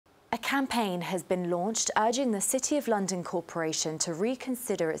A campaign has been launched urging the City of London Corporation to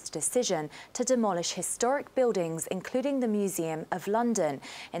reconsider its decision to demolish historic buildings, including the Museum of London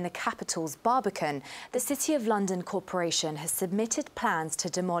in the capital's Barbican. The City of London Corporation has submitted plans to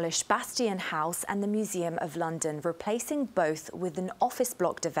demolish Bastion House and the Museum of London, replacing both with an office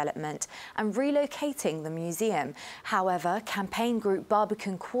block development and relocating the museum. However, campaign group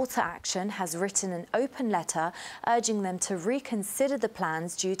Barbican Quarter Action has written an open letter urging them to reconsider the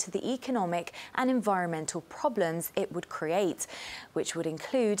plans due to the economic and environmental problems it would create, which would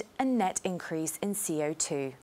include a net increase in CO2.